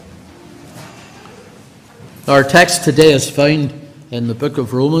Our text today is found in the book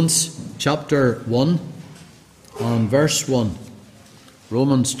of Romans, chapter 1 and verse 1.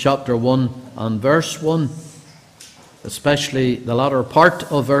 Romans chapter 1 and verse 1, especially the latter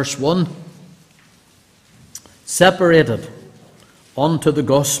part of verse 1. Separated unto the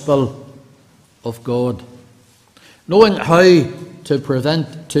gospel of God. Knowing how to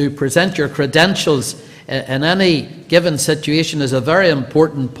present your credentials in any given situation is a very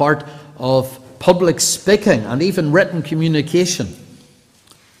important part of public speaking and even written communication.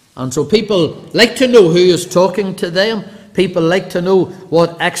 And so people like to know who is talking to them. People like to know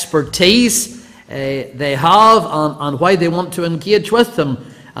what expertise they have and why they want to engage with them.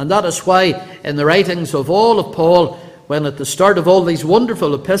 And that is why in the writings of all of Paul, when at the start of all these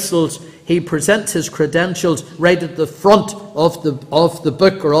wonderful epistles, he presents his credentials right at the front of the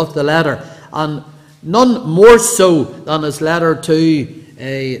book or of the letter. And none more so than his letter to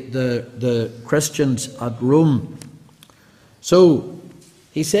the Christians at Rome. So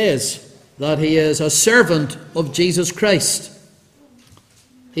he says that he is a servant of Jesus Christ.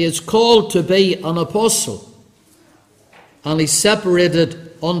 He is called to be an apostle, and he's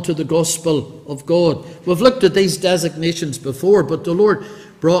separated unto the gospel of God. We've looked at these designations before, but the Lord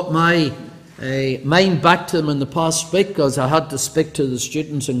brought my mind back to them in the past week as I had to speak to the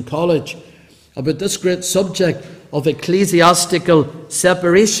students in college about this great subject of ecclesiastical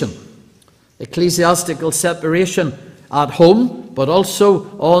separation. Ecclesiastical separation at home, but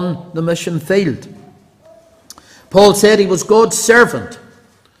also on the mission field. Paul said he was God's servant.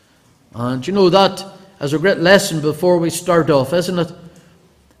 And you know that as a great lesson before we start off, isn't it?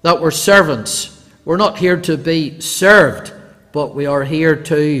 That we're servants. We're not here to be served, but we are here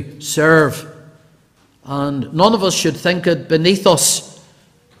to serve. And none of us should think it beneath us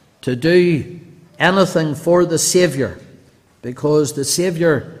to do anything for the Saviour, because the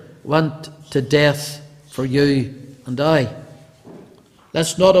Saviour went to death for you and I.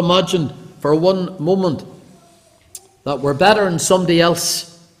 Let's not imagine for one moment that we're better than somebody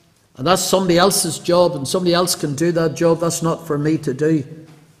else, and that's somebody else's job, and somebody else can do that job. That's not for me to do.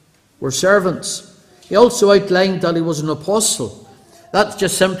 We're servants. He also outlined that he was an apostle. That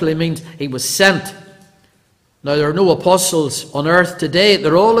just simply means he was sent. Now, there are no apostles on earth today.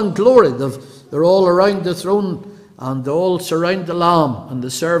 They're all in glory. They're all around the throne, and they all surround the Lamb, and they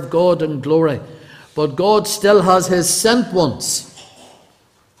serve God in glory. But God still has his sent ones.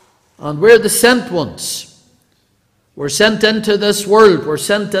 And we're the sent ones. We're sent into this world. We're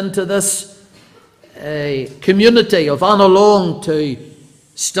sent into this community of Annalong to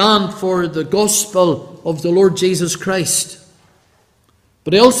stand for the gospel of the Lord Jesus Christ.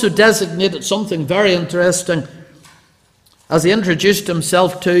 But he also designated something very interesting as he introduced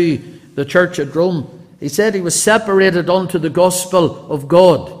himself to the church at Rome. He said he was separated unto the gospel of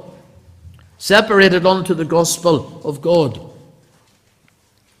God. Separated unto the gospel of God.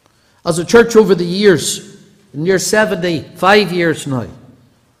 As a church over the years, near 75 years now,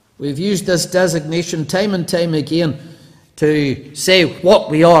 we've used this designation time and time again to say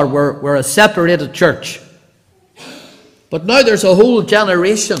what we are. We're a separated church. But now there's a whole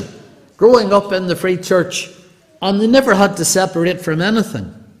generation growing up in the Free Church, and they never had to separate from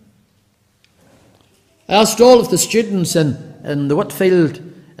anything. I asked all of the students in the Whitfield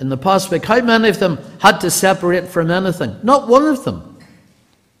in the past week, how many of them had to separate from anything? Not one of them.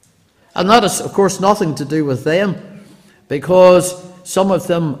 And that is, of course, nothing to do with them, because some of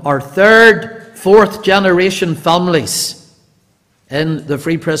them are third, fourth generation families in the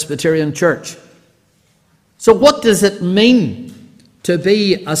Free Presbyterian Church. So what does it mean to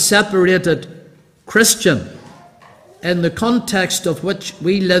be a separated Christian in the context of which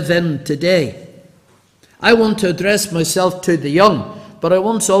we live in today? I want to address myself to the young, but I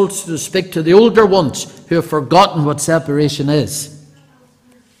want also to speak to the older ones who have forgotten what separation is.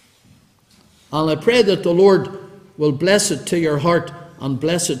 And I pray that the Lord will bless it to your heart and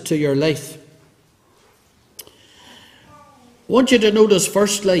bless it to your life. I want you to notice,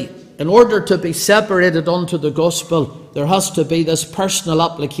 firstly, in order to be separated unto the gospel, there has to be this personal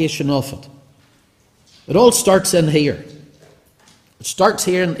application of it. It all starts in here. It starts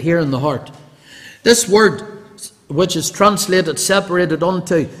here in the heart. This word, which is translated separated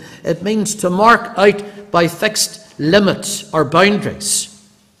unto, it means to mark out by fixed limits or boundaries.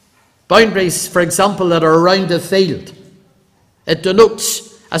 Boundaries, for example, that are around a field. It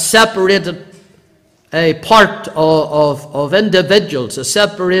denotes a separated part of individuals, a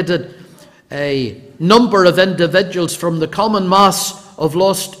separated number of individuals from the common mass of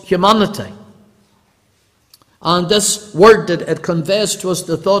lost humanity. And this word, it conveys to us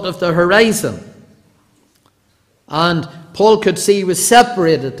the thought of the horizon. And Paul could see he was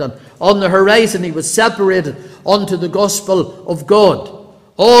separated, and On the horizon, he was separated unto the gospel of God.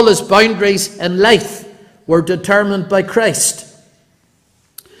 All his boundaries in life were determined by Christ.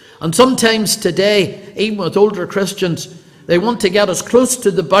 And sometimes today, even with older Christians, they want to get as close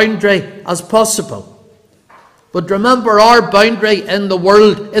to the boundary as possible. But remember, our boundary in the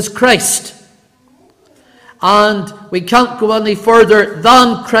world is Christ. And we can't go any further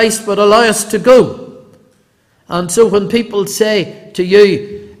than Christ would allow us to go. And so when people say to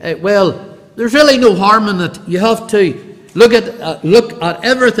you, well, there's really no harm in it, you have to look at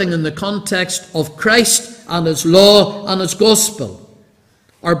everything in the context of Christ and his law and his gospel.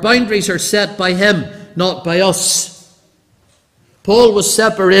 Our boundaries are set by him, not by us. Paul was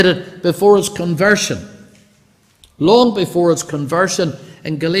separated before his conversion. Long before his conversion,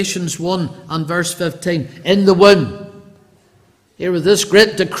 in Galatians 1 and verse 15, in the womb. Here was this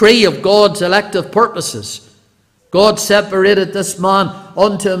great decree of God's elective purposes. God separated this man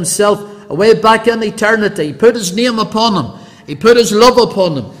unto himself away back in eternity. He put his name upon him. He put his love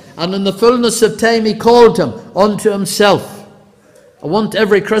upon him. And in the fullness of time he called him unto himself. I want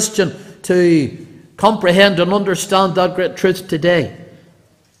every Christian to comprehend and understand that great truth today.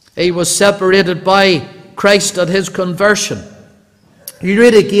 He was separated by Christ at his conversion. You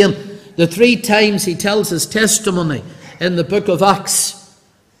read again the 3 times he tells his testimony in the book of Acts.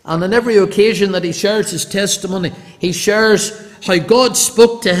 And on every occasion that he shares his testimony, he shares how God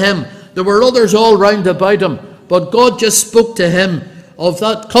spoke to him. There were others all round about him, but God just spoke to him of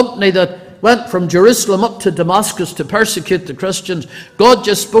that company that went from Jerusalem up to Damascus to persecute the Christians. God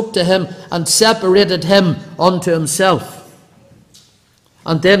just spoke to him and separated him unto himself.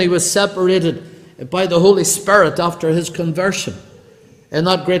 And then he was separated by the Holy Spirit after his conversion. In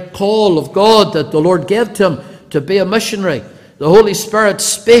that great call of God that the Lord gave to him to be a missionary, the Holy Spirit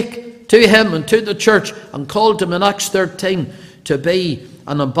spake to him and to the church and called him in Acts 13 to be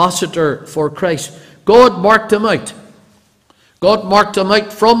an ambassador for Christ. God marked him out. God marked him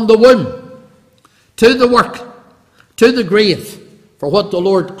out from the womb to the work, to the grave, for what the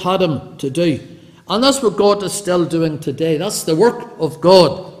Lord had him to do. And that's what God is still doing today. That's the work of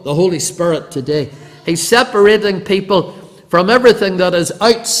God, the Holy Spirit today. He's separating people from everything that is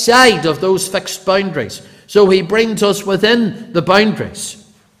outside of those fixed boundaries. So he brings us within the boundaries.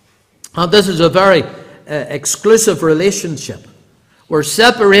 And this is a very exclusive relationship. We're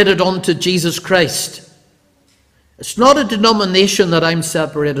separated unto Jesus Christ. It's not a denomination that I'm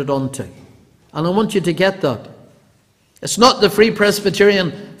separated unto. And I want you to get that. It's not the Free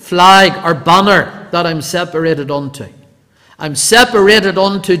Presbyterian flag or banner that I'm separated unto. I'm separated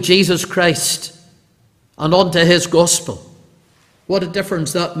unto Jesus Christ and unto his gospel. What a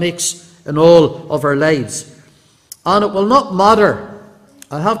difference that makes in all of our lives. And it will not matter,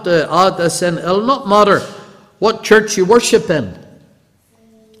 I have to add this in, it will not matter what church you worship in.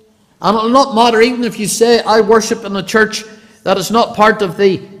 And it will not matter even if you say, I worship in a church that is not part of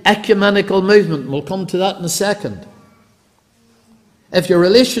the ecumenical movement. We'll come to that in a second. If your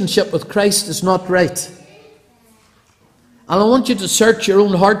relationship with Christ is not right. And I want you to search your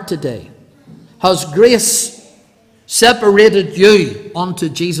own heart today. Has grace separated you unto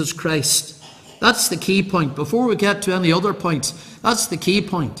Jesus Christ? That's the key point. Before we get to any other points, that's the key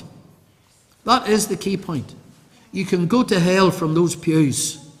point. That is the key point. You can go to hell from those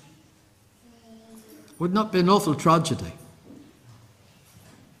pews. Would not be an awful tragedy.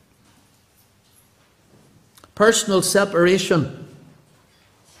 Personal separation.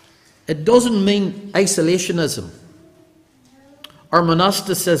 It doesn't mean isolationism or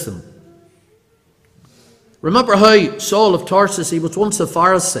monasticism. Remember how Saul of Tarsus, he was once a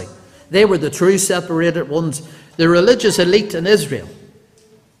Pharisee. They were the true separated ones, the religious elite in Israel.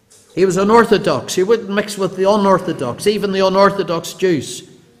 He was unorthodox. He wouldn't mix with the unorthodox, even the unorthodox Jews.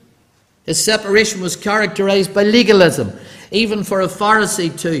 His separation was characterized by legalism. Even for a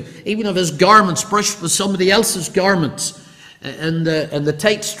Pharisee to, even if his garments brushed with somebody else's garments, in the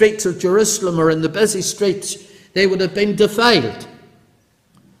tight streets of Jerusalem or in the busy streets, they would have been defiled.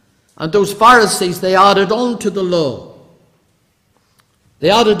 And those Pharisees, they added on to the law.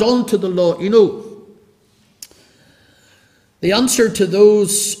 They added on to the law. You know, the answer to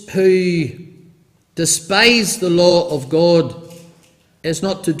those who despise the law of God is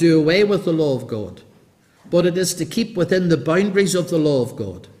not to do away with the law of God, but it is to keep within the boundaries of the law of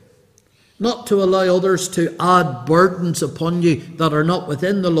God. Not to allow others to add burdens upon you that are not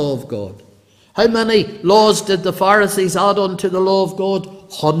within the law of God. How many laws did the Pharisees add on to the law of God?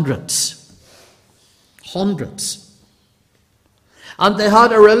 Hundreds. Hundreds. And they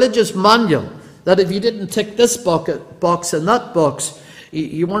had a religious manual that if you didn't tick this box and that box,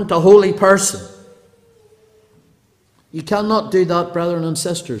 you weren't a holy person. You cannot do that, brethren and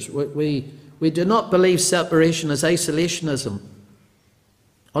sisters. We do not believe separation as isolationism.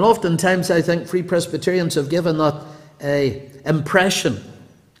 And oftentimes I think Free Presbyterians have given that impression,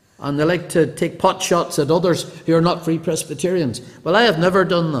 and they like to take pot shots at others who are not Free Presbyterians. Well, I have never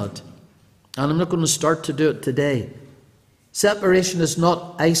done that, and I'm not going to start to do it today. Separation is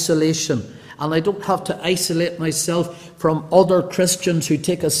not isolation, and I don't have to isolate myself from other Christians who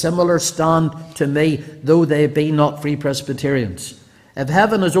take a similar stand to me, though they be not Free Presbyterians. If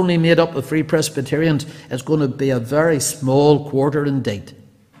heaven is only made up of Free Presbyterians, it's going to be a very small quarter indeed.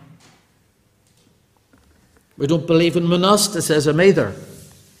 We don't believe in monasticism either.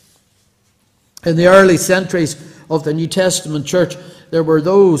 In the early centuries of the New Testament church, there were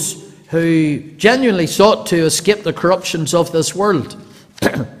those who genuinely sought to escape the corruptions of this world.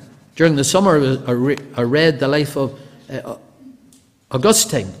 During the summer, I read the life of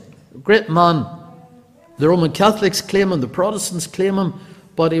Augustine, a great man. The Roman Catholics claim him, the Protestants claim him,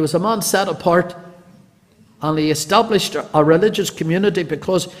 but he was a man set apart, and he established a religious community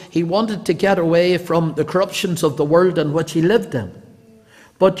because he wanted to get away from the corruptions of the world in which he lived in.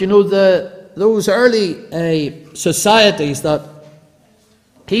 But you know, those early societies that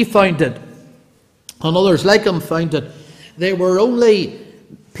he founded, and others like him founded, they were only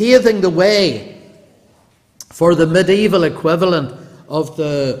paving the way for the medieval equivalent of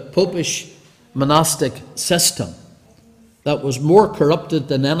the popish monastic system that was more corrupted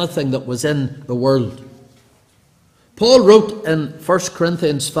than anything that was in the world. Paul wrote in 1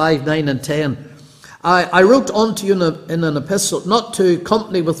 Corinthians 5, 9 and 10, I wrote unto you in an epistle not to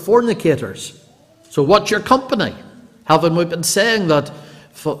company with fornicators. So what's your company? Haven't we been saying that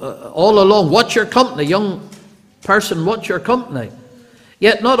all along? What's your company? Young person, what's your company?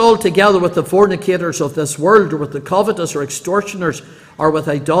 Yet not altogether with the fornicators of this world, or with the covetous, or extortioners, or with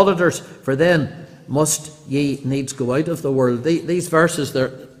idolaters, for then must ye needs go out of the world. These verses,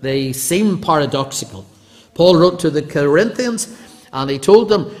 they seem paradoxical. Paul wrote to the Corinthians, and he told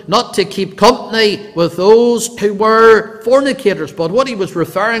them not to keep company with those who were fornicators. But what he was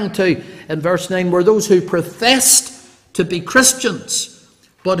referring to in verse 9 were those who professed to be Christians,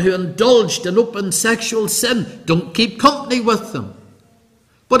 but who indulged in open sexual sin. Don't keep company with them.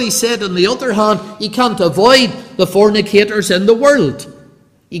 But he said, on the other hand, you can't avoid the fornicators in the world.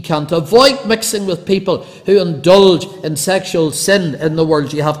 You can't avoid mixing with people who indulge in sexual sin in the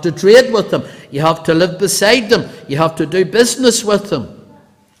world. You have to trade with them. You have to live beside them. You have to do business with them.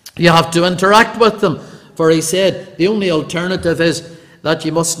 You have to interact with them. For he said, the only alternative is that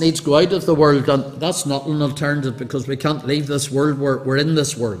you must needs go out of the world. And that's not an alternative, because we can't leave this world. We're in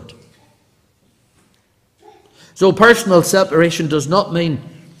this world. So personal separation does not mean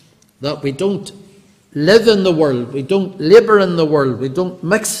that we don't live in the world, we don't labour in the world, we don't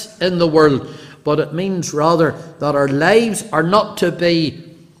mix in the world, but it means rather that our lives are not to be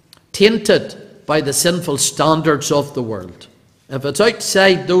tainted by the sinful standards of the world. If it's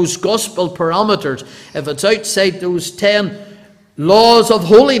outside those gospel parameters, if it's outside those 10 laws of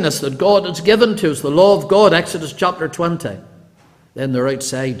holiness that God has given to us, the law of God, Exodus chapter 20, then they're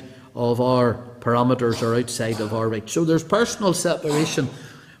outside of our parameters, or outside of our reach. So there's personal separation,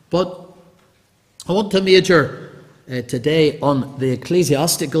 but I want to major today on the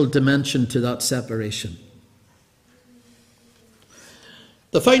ecclesiastical dimension to that separation.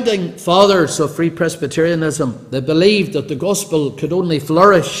 The founding fathers of Free Presbyterianism, they believed that the gospel could only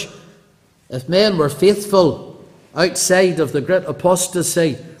flourish if men were faithful outside of the great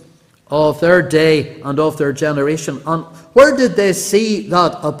apostasy of their day and of their generation. And where did they see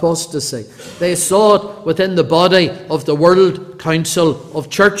that apostasy? They saw it within the body of the World Council of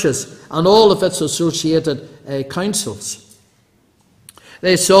Churches and all of its associated councils.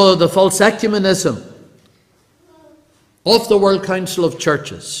 They saw the false ecumenism of the World Council of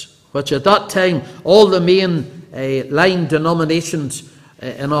Churches, which at that time all the main line denominations,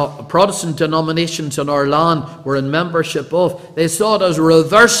 Protestant denominations in our land were in membership of. They saw it as a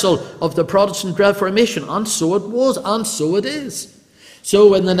reversal of the Protestant Reformation, and so it was, and so it is.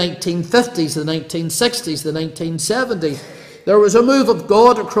 So in the 1950s, the 1960s, the 1970s, there was a move of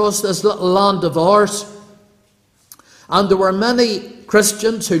God across this little land of ours, and there were many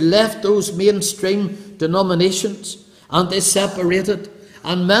Christians who left those mainstream denominations, and they separated,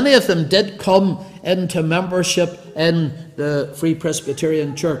 and many of them did come into membership in the Free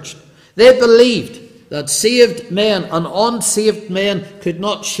Presbyterian Church. They believed that saved men and unsaved men could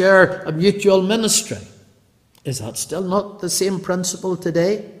not share a mutual ministry. Is that still not the same principle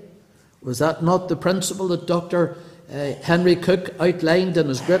today? Was that not the principle that Dr. Henry Cook outlined in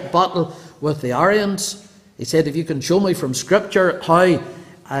his great battle with the Arians? He said, if you can show me from Scripture how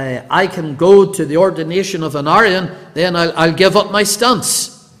I can go to the ordination of an Arian, then I'll give up my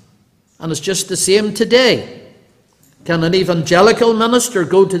stance. And it's just the same today. Can an evangelical minister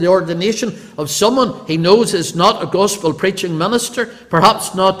go to the ordination of someone he knows is not a gospel preaching minister,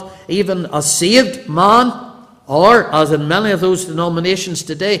 perhaps not even a saved man, or, as in many of those denominations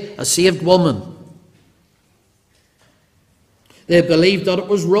today, a saved woman? They believed that it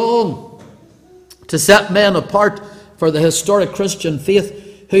was wrong to set men apart for the historic Christian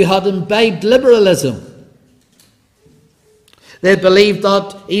faith who had imbibed liberalism. They believed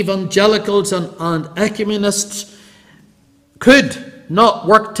that evangelicals and ecumenists could not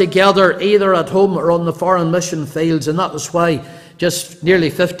work together either at home or on the foreign mission fields, and that was why just nearly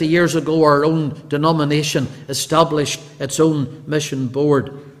 50 years ago our own denomination established its own mission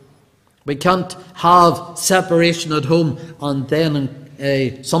board. We can't have separation at home and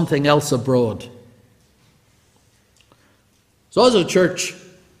then something else abroad. So as a church,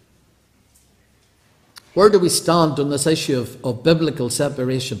 where do we stand on this issue of biblical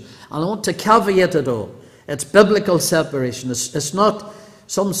separation? And I want to caveat it all. It's biblical separation. It's not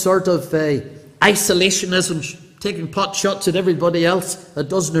some sort of isolationism, taking pot shots at everybody else that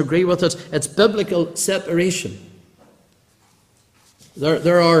doesn't agree with it. It's biblical separation.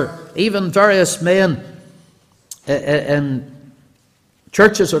 There are even various men in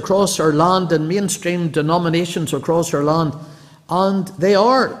churches across our land and mainstream denominations across our land, and they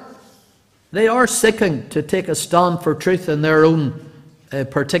are seeking to take a stand for truth in their own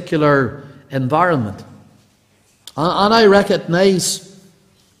particular environment. And I recognize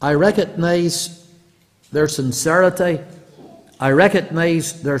their sincerity. I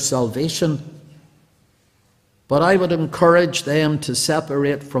recognize their salvation. But I would encourage them to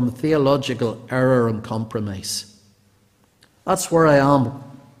separate from theological error and compromise. That's where I am.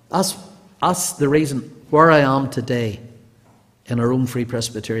 That's the reason where I am today in our own Free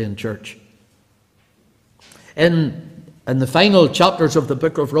Presbyterian Church. In the final chapters of the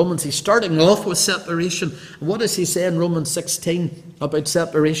book of Romans, he's starting off with separation. What does he say in Romans 16 about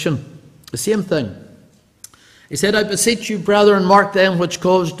separation? The same thing. He said, I beseech you, brethren, mark them which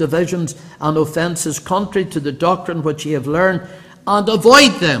cause divisions and offences contrary to the doctrine which ye have learned, and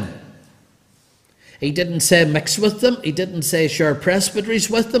avoid them. He didn't say mix with them. He didn't say share presbyteries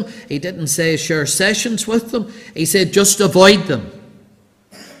with them. He didn't say share sessions with them. He said just avoid them.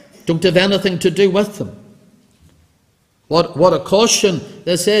 Don't have anything to do with them. What a caution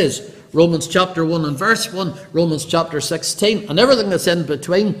this is. Romans chapter 1 and verse 1, Romans chapter 16, and everything that's in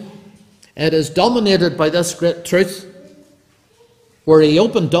between. It is dominated by this great truth where he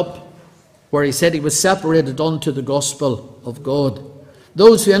opened up, where he said he was separated unto the gospel of God.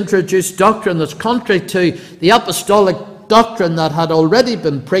 Those who introduce doctrine that's contrary to the apostolic doctrine that had already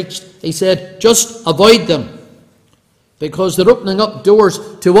been preached, he said, just avoid them, because they're opening up doors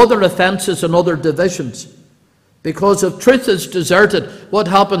to other offences and other divisions. Because if truth is deserted, what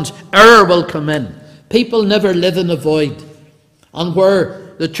happens? Error will come in. People never live in a void. And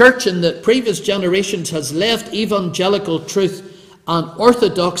where the church in the previous generations has left evangelical truth and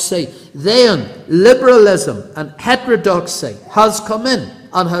orthodoxy, then liberalism and heterodoxy has come in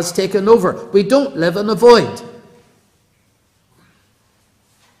and has taken over. We don't live in a void.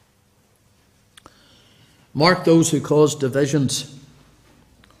 Mark those who cause divisions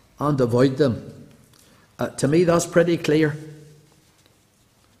and avoid them. To me, that's pretty clear.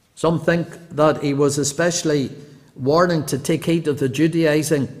 Some think that he was especially warning to take heed of the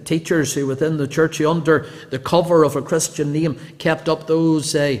Judaizing teachers who within the church, under the cover of a Christian name, kept up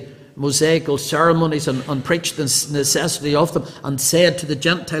those Mosaical ceremonies and preached the necessity of them, and said to the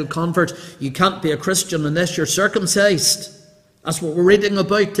Gentile converts, you can't be a Christian unless you're circumcised. That's what we're reading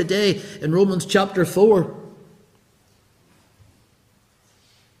about today in Romans chapter 4.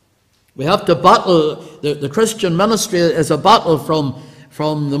 We have to battle. The Christian ministry is a battle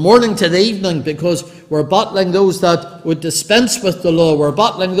from the morning to the evening, because we're battling those that would dispense with the law. We're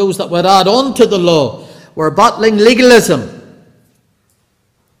battling those that would add on to the law. We're battling legalism.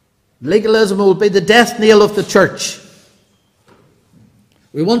 Legalism will be the death knell of the church.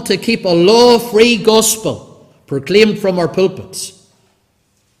 We want to keep a law-free gospel proclaimed from our pulpits.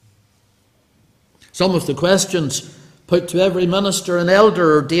 Some of the questions put to every minister and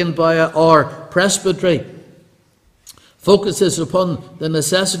elder ordained by our presbytery focuses upon the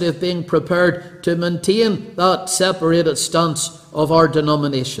necessity of being prepared to maintain that separated stance of our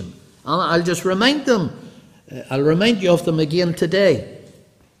denomination. And I'll just remind you of them again today.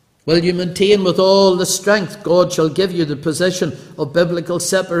 Will you maintain with all the strength God shall give you the position of biblical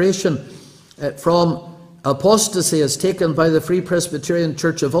separation from apostasy as taken by the Free Presbyterian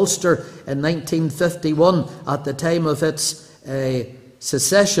Church of Ulster in 1951 at the time of its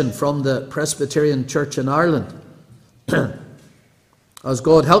secession from the Presbyterian Church in Ireland. As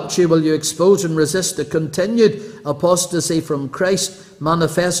God helps you, will you expose and resist the continued apostasy from Christ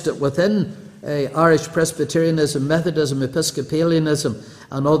manifested within Irish Presbyterianism, Methodism, Episcopalianism,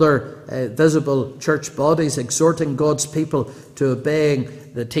 and other visible church bodies, exhorting God's people to obeying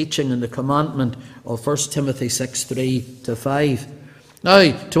the teaching and the commandment of 1 Timothy 6:3-5.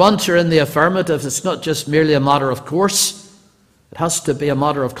 Now, to answer in the affirmative, it's not just merely a matter of course, it has to be a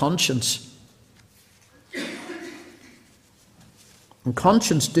matter of conscience. In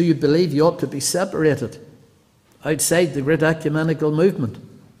conscience, do you believe you ought to be separated outside the great ecumenical movement?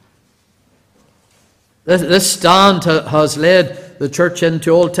 This stand has led the church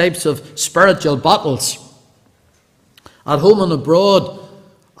into all types of spiritual battles, at home and abroad,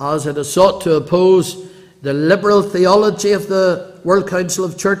 as it has sought to oppose the liberal theology of the World Council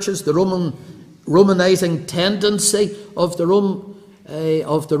of Churches, the Romanizing tendency of the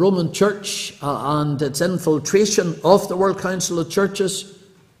Roman Church and its infiltration of the World Council of Churches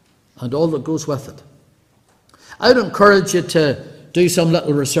and all that goes with it. I would encourage you to do some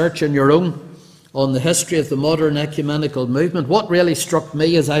little research on your own on the history of the modern ecumenical movement. What really struck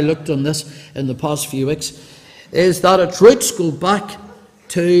me as I looked on this in the past few weeks is that its roots go back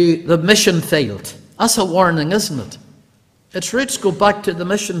to the mission field. That's a warning, isn't it? Its roots go back to the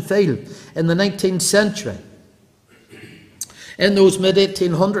mission field in the 19th century. In those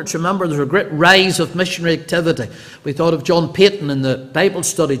mid-1800s, remember, there was a great rise of missionary activity. We thought of John Paton in the Bible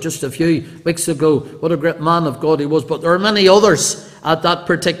study just a few weeks ago. What a great man of God he was. But there were many others at that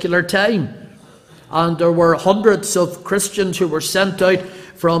particular time. And there were hundreds of Christians who were sent out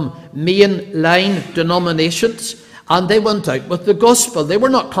from mainline denominations, and they went out with the gospel. They were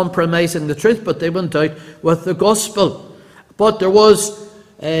not compromising the truth, but they went out with the gospel. But there was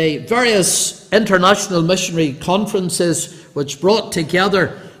various international missionary conferences which brought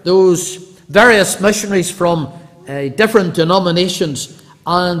together those various missionaries from different denominations,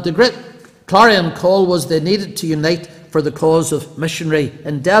 and the great clarion call was they needed to unite for the cause of missionary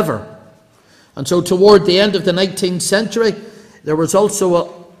endeavour. And so toward the end of the 19th century, there was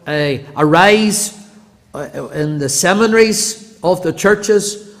also a rise in the seminaries of the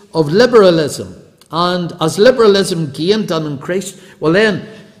churches of liberalism. And as liberalism gained and increased, well then,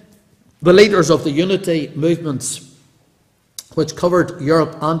 the leaders of the unity movements, which covered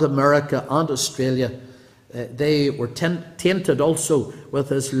Europe and America and Australia, they were tainted also with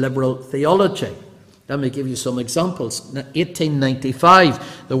this liberal theology. Let me give you some examples. In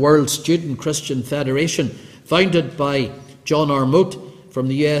 1895, the World Student Christian Federation, founded by John R. Mote from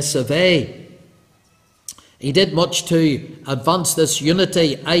the US of A. He did much to advance this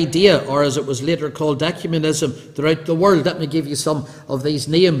unity idea, or as it was later called, ecumenism, throughout the world. Let me give you some of these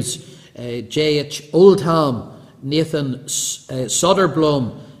names. J.H. Oldham, Nathan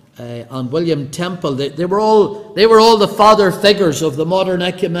Soderblom, and William Temple. They were all the father figures of the modern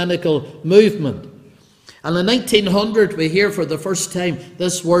ecumenical movement. And in 1900, we hear for the first time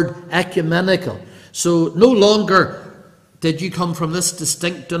this word ecumenical. So no longer did you come from this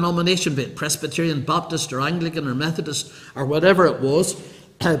distinct denomination, be it Presbyterian, Baptist, or Anglican, or Methodist, or whatever it was,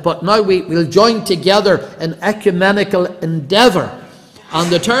 but now we'll join together in ecumenical endeavour. And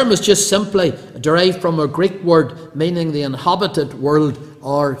the term is just simply derived from a Greek word meaning the inhabited world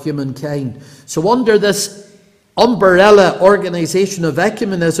or humankind. So under this umbrella organisation of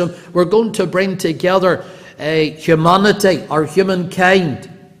ecumenism, we're going to bring together humanity or humankind.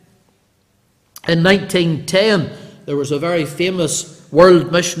 In 1910, there was a very famous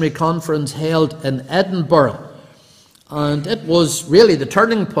World Missionary Conference held in Edinburgh, and it was really the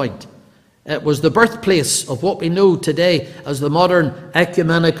turning point. It was the birthplace of what we know today as the modern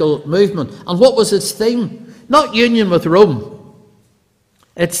ecumenical movement. And what was its theme? Not union with Rome.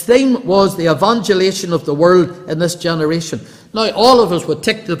 Its theme was the evangelization of the world in this generation. Now, all of us would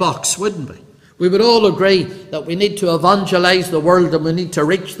tick the box, wouldn't we? We would all agree that we need to evangelize the world, and we need to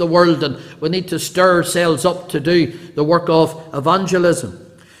reach the world, and we need to stir ourselves up to do the work of evangelism.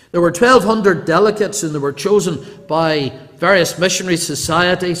 There were 1,200 delegates, and they were chosen by various missionary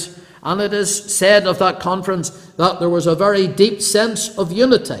societies. And it is said of that conference that there was a very deep sense of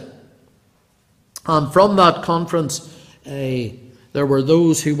unity. And from that conference, there were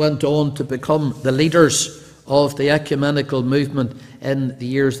those who went on to become the leaders of the ecumenical movement in the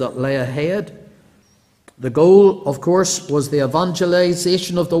years that lay ahead. The goal, of course, was the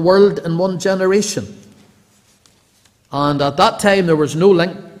evangelization of the world in one generation. And at that time, there was no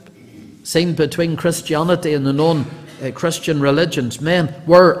link seen between Christianity and the non-Christian religions. Men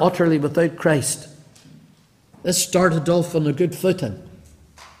were utterly without Christ. This started off on a good footing.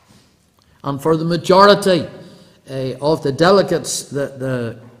 And for the majority of the delegates,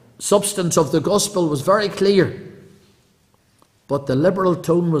 the substance of the gospel was very clear. But the liberal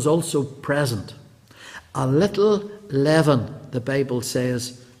tone was also present. A little leaven, the Bible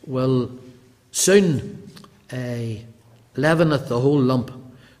says, will soon leaveneth the whole lump.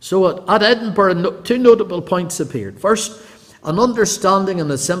 So at Edinburgh, two notable points appeared. First, an understanding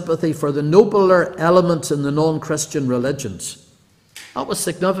and a sympathy for the nobler elements in the non-Christian religions. That was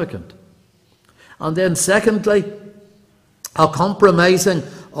significant. And then secondly, a compromising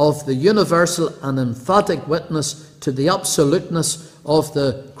of the universal and emphatic witness to the absoluteness of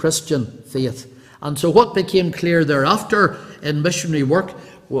the Christian faith. And so what became clear thereafter in missionary work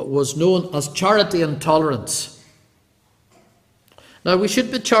was known as charity and tolerance. Now, we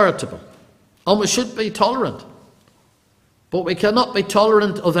should be charitable, and we should be tolerant, but we cannot be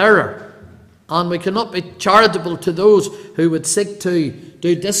tolerant of error, and we cannot be charitable to those who would seek to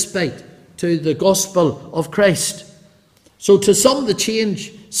do despite to the gospel of Christ. So to some the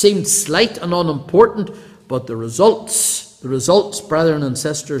change seemed slight and unimportant, but the results, brethren and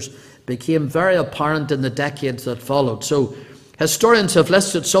sisters, became very apparent in the decades that followed. So historians have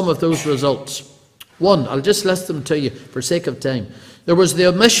listed some of those results. One, I'll just list them to you for sake of time. There was the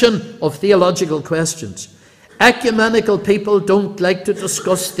omission of theological questions. Ecumenical people don't like to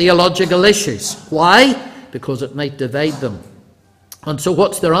discuss theological issues. Why? Because it might divide them. And so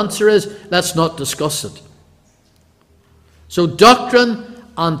what's their answer is, let's not discuss it. So doctrine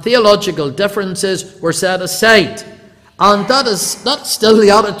and theological differences were set aside. And that's still the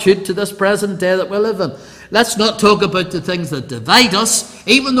attitude to this present day that we live in. Let's not talk about the things that divide us,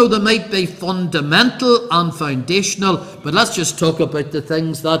 even though they might be fundamental and foundational, but let's just talk about the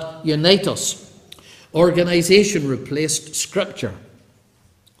things that unite us. Organisation replaced Scripture.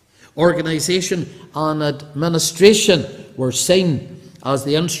 Organisation and administration were seen as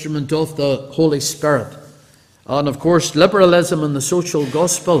the instrument of the Holy Spirit. And of course, liberalism and the social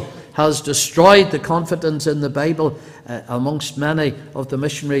gospel has destroyed the confidence in the Bible amongst many of the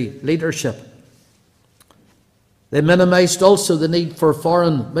missionary leadership. They minimised also the need for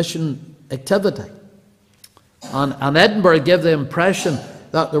foreign mission activity. And Edinburgh gave the impression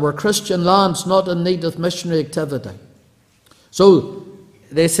that there were Christian lands not in need of missionary activity. So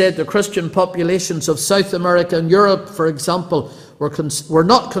they said the Christian populations of South America and Europe, for example, were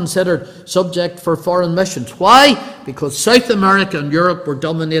not considered subject for foreign missions. Why? Because South America and Europe were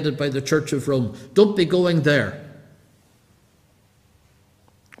dominated by the Church of Rome. Don't be going there.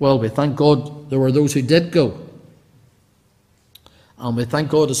 Well, we thank God there were those who did go. And we thank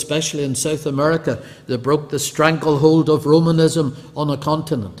God, especially in South America, they broke the stranglehold of Romanism on a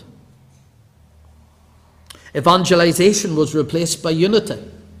continent. Evangelization was replaced by unity.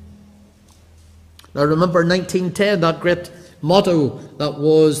 Now remember 1910, that great motto that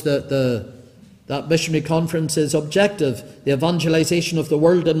was that missionary conference's objective, the evangelization of the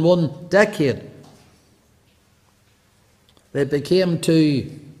world in one decade. They began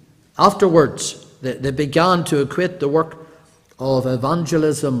to equate the work of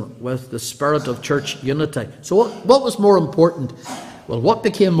evangelism with the spirit of church unity. So what was more important? Well, what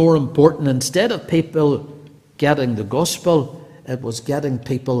became more important, instead of people getting the gospel, it was getting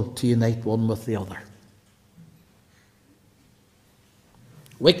people to unite one with the other.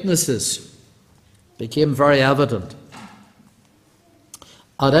 Weaknesses became very evident.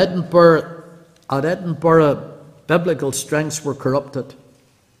 At Edinburgh, biblical strengths were corrupted.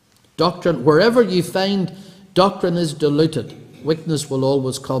 Doctrine, wherever you find doctrine is diluted, weakness will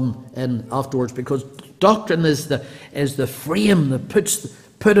always come in afterwards, because doctrine is the frame that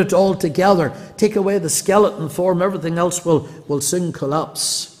put it all together. Take away the skeleton form, everything else will soon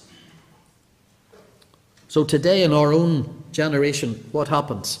collapse. So today in our own generation, what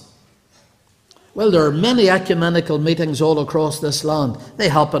happens? Well, there are many ecumenical meetings all across this land. They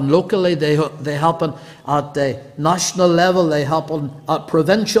happen locally, they happen at the national level, they happen at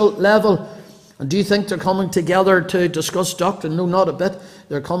provincial level. And do you think they're coming together to discuss doctrine? No, not a bit.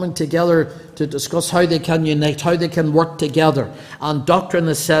 They're coming together to discuss how they can unite, how they can work together. And doctrine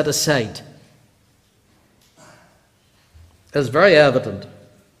is set aside. It's very evident.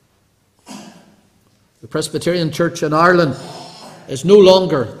 The Presbyterian Church in Ireland is no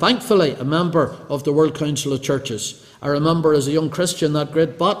longer, thankfully, a member of the World Council of Churches. I remember as a young Christian that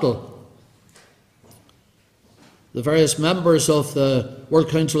great battle. The various members of the World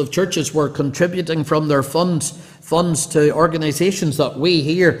Council of Churches were contributing from their funds to organisations that we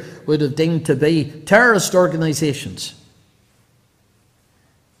here would have deemed to be terrorist organisations.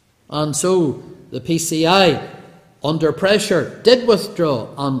 And so the PCI, under pressure, did withdraw,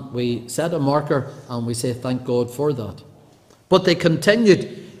 and we set a marker and we say thank God for that. But they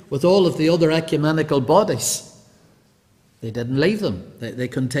continued with all of the other ecumenical bodies. They didn't leave them. They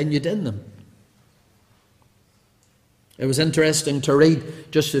continued in them. It was interesting to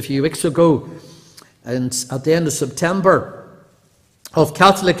read just a few weeks ago, and at the end of September, of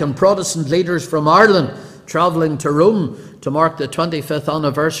Catholic and Protestant leaders from Ireland travelling to Rome to mark the 25th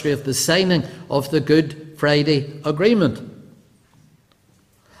anniversary of the signing of the Good Friday Agreement.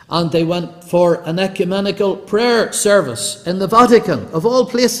 And they went for an ecumenical prayer service in the Vatican, of all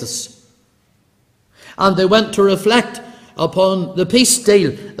places. And they went to reflect upon the peace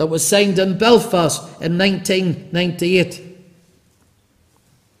deal that was signed in Belfast in 1998.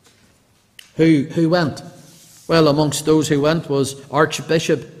 Who went? Well, amongst those who went was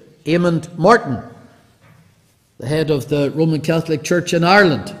Archbishop Eamon Martin, the head of the Roman Catholic Church in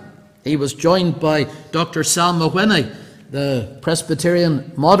Ireland. He was joined by Dr. Sam Mahoney, the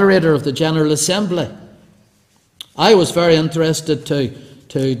Presbyterian moderator of the General Assembly. I was very interested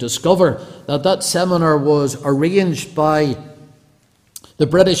to discover that seminar was arranged by the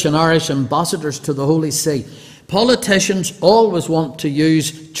British and Irish ambassadors to the Holy See. Politicians always want to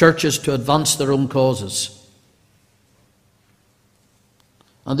use churches to advance their own causes.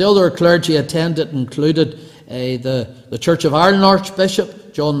 And the other clergy attended included the Church of Ireland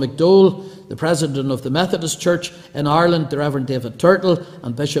Archbishop John McDowell, the President of the Methodist Church in Ireland, the Reverend David Turtle,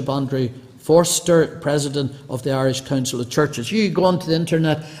 and Bishop Andrew Forster, President of the Irish Council of Churches. You go onto the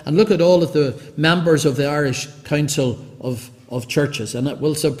internet and look at all of the members of the Irish Council of Churches, and it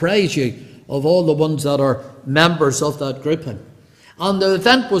will surprise you of all the ones that are members of that grouping. And the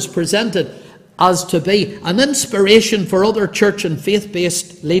event was presented as to be an inspiration for other church and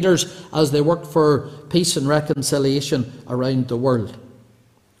faith-based leaders as they worked for peace and reconciliation around the world.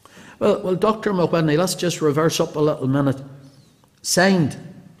 Well, Dr. Mahoney, let's just reverse up a little minute, signed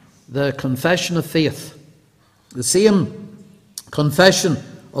the Confession of Faith, the same confession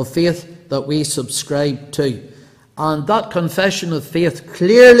of faith that we subscribe to. And that confession of faith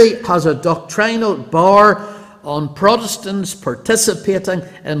clearly has a doctrinal bar on Protestants participating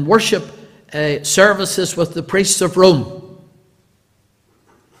in worship services with the priests of Rome.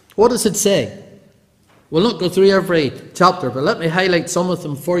 What does it say? We'll not go through every chapter, but let me highlight some of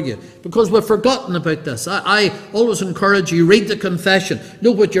them for you, because we've forgotten about this. I always encourage you, read the confession,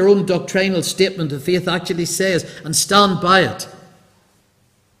 know what your own doctrinal statement of faith actually says, and stand by it.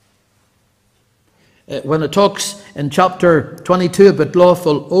 When it talks in chapter 22 about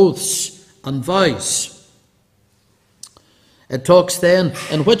lawful oaths and vows, it talks then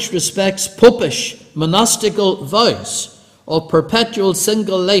in which respects popish monastical vows of perpetual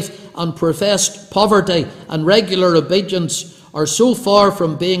single life and professed poverty and regular obedience are so far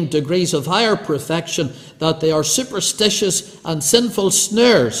from being degrees of higher perfection that they are superstitious and sinful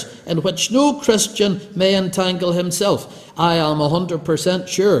snares in which no Christian may entangle himself. I am 100%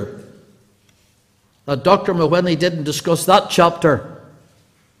 sure that Dr. Mahoney didn't discuss that chapter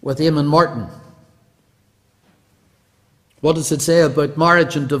with Eamon Martin. What does it say about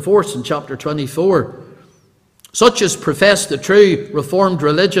marriage and divorce in chapter 24? Such as profess the true Reformed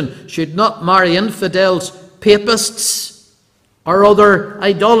religion should not marry infidels, papists, or other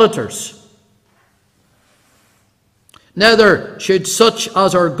idolaters. Neither should such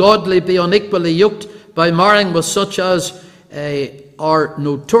as are godly be unequally yoked by marrying with such as are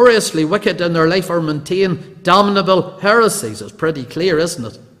notoriously wicked in their life or maintain damnable heresies. It's pretty clear, isn't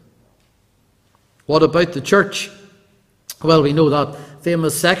it? What about the church? Well, we know that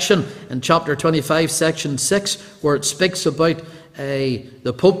famous section in chapter 25, section 6, where it speaks about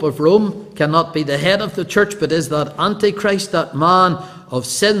the Pope of Rome cannot be the head of the church, but is that Antichrist, that man of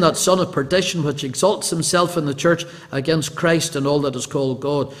sin, that son of perdition, which exalts himself in the church against Christ and all that is called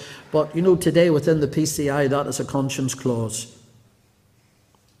God. But you know, today within the PCI, that is a conscience clause.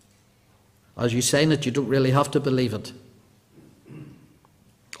 As you sign it, you don't really have to believe it.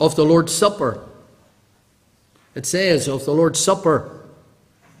 Of the Lord's Supper, it says of the Lord's Supper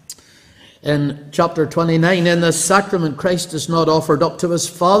in chapter 29, in this sacrament Christ is not offered up to his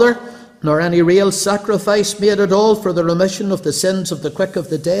Father, nor any real sacrifice made at all for the remission of the sins of the quick of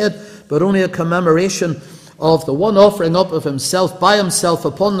the dead, but only a commemoration of the one offering up of himself by himself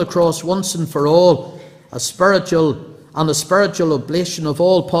upon the cross once and for all, a spiritual oblation of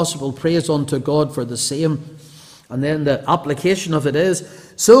all possible praise unto God for the same. And then the application of it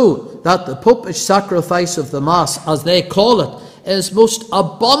is, so that the popish sacrifice of the Mass, as they call it, is most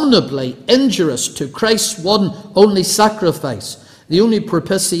abominably injurious to Christ's one only sacrifice, the only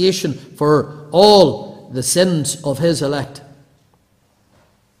propitiation for all the sins of his elect.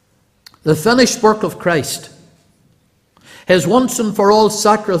 The finished work of Christ, his once and for all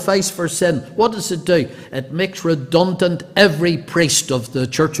sacrifice for sin, what does it do? It makes redundant every priest of the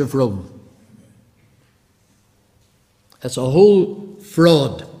Church of Rome. It's a whole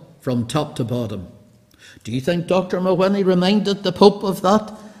fraud from top to bottom. Do you think Dr. Mawhinney reminded the Pope of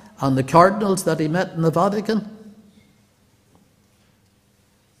that and the cardinals that he met in the Vatican?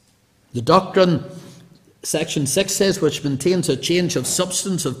 The doctrine, section 6 says, which maintains a change of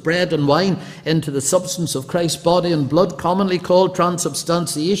substance of bread and wine into the substance of Christ's body and blood, commonly called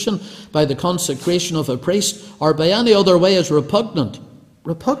transubstantiation, by the consecration of a priest, or by any other way, is repugnant.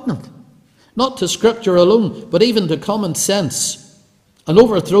 Repugnant. Not to Scripture alone, but even to common sense, and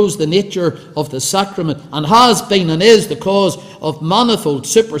overthrows the nature of the sacrament, and has been and is the cause of manifold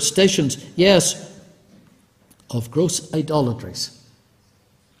superstitions, yes, of gross idolatries.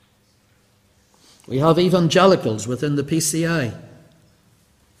 We have evangelicals within the PCI,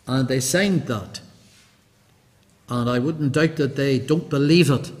 and they signed that, and I wouldn't doubt that they don't believe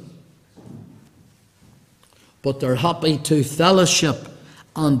it, but they're happy to fellowship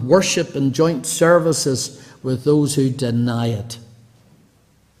and worship in joint services with those who deny it.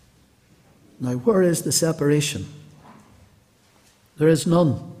 Now, where is the separation? There is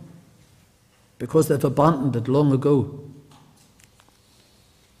none, because they've abandoned it long ago.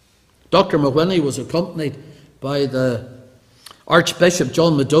 Dr. Mawhinney was accompanied by the Archbishop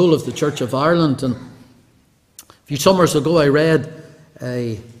John Madole of the Church of Ireland, and a few summers ago I read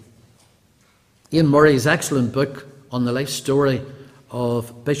Ian Murray's excellent book on the life story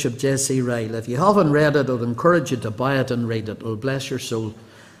of Bishop J.C. Ryle. If you haven't read it, I would encourage you to buy it and read it. It will bless your soul.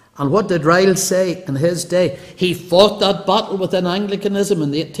 And what did Ryle say in his day? He fought that battle within Anglicanism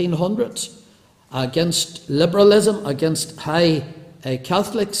in the 1800s against liberalism, against high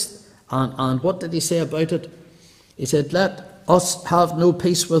Catholics. And what did he say about it? He said, let us have no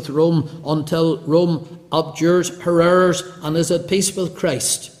peace with Rome until Rome abjures her errors and is at peace with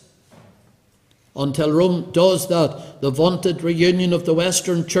Christ. Until Rome does that, the vaunted reunion of the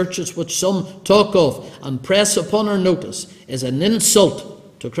Western churches, which some talk of and press upon our notice, is an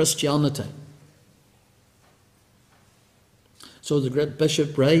insult to Christianity. So the great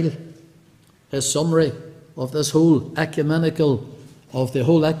Bishop Ryle, his summary of this whole ecumenical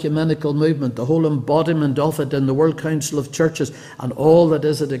movement, the whole embodiment of it in the World Council of Churches, and all that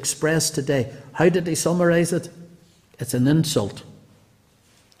is it expressed today, how did he summarise it? It's an insult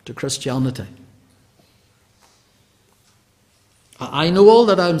to Christianity. I know all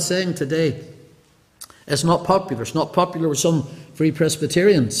that I'm saying today is not popular. It's not popular with some Free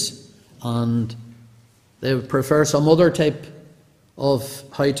Presbyterians, and they would prefer some other type of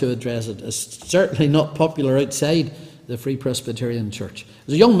how to address it. It's certainly not popular outside the Free Presbyterian Church.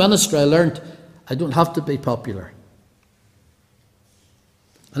 As a young minister, I learned I don't have to be popular.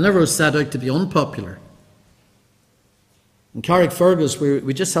 I never set out to be unpopular. In Carrickfergus,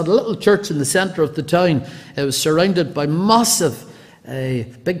 we just had a little church in the centre of the town. It was surrounded by massive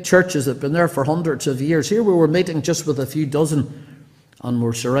big churches that have been there for hundreds of years. Here we were meeting just with a few dozen, and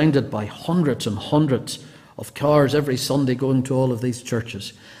we're surrounded by hundreds and hundreds of cars every Sunday going to all of these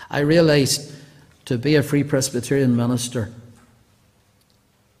churches. I realised to be a Free Presbyterian minister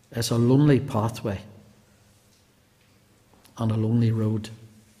is a lonely pathway and a lonely road.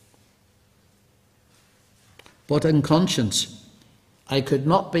 But in conscience, I could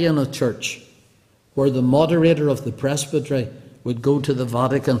not be in a church where the moderator of the presbytery would go to the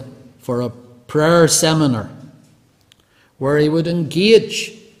Vatican for a prayer seminar, where he would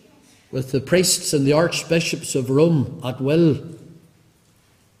engage with the priests and the archbishops of Rome at will,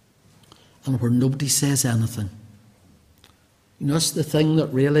 and where nobody says anything. You know, that's the thing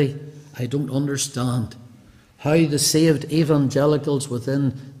that really I don't understand. How the saved evangelicals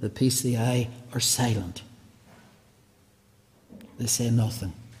within the PCI are silent. They say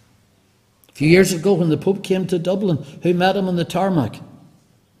nothing. A few years ago, when the Pope came to Dublin, who met him on the tarmac?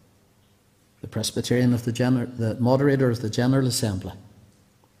 The Presbyterian of the moderator of the General Assembly.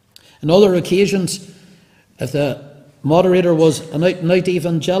 On other occasions, if the moderator was an out-and-out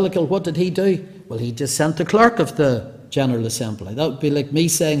evangelical, what did he do? Well, he just sent the clerk of the General Assembly. That would be like me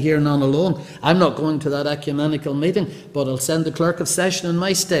saying here in Annalone, I'm not going to that ecumenical meeting, but I'll send the clerk of session in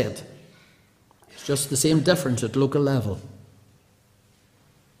my stead. It's just the same difference at local level.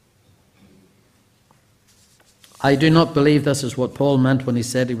 I do not believe this is what Paul meant when he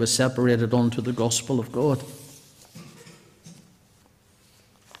said he was separated unto the gospel of God.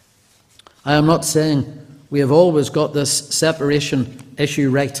 I am not saying we have always got this separation issue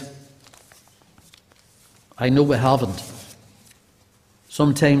right. I know we haven't.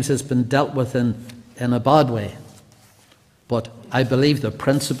 Sometimes it's been dealt with in a bad way. But I believe the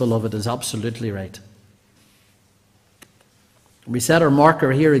principle of it is absolutely right. We set our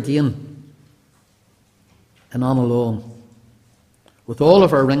marker here again in Annalone, with all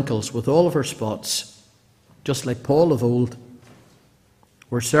of our wrinkles, with all of our spots. just like Paul of old.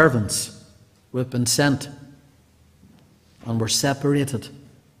 We're servants. We've been sent. And we're separated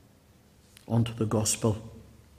unto the gospel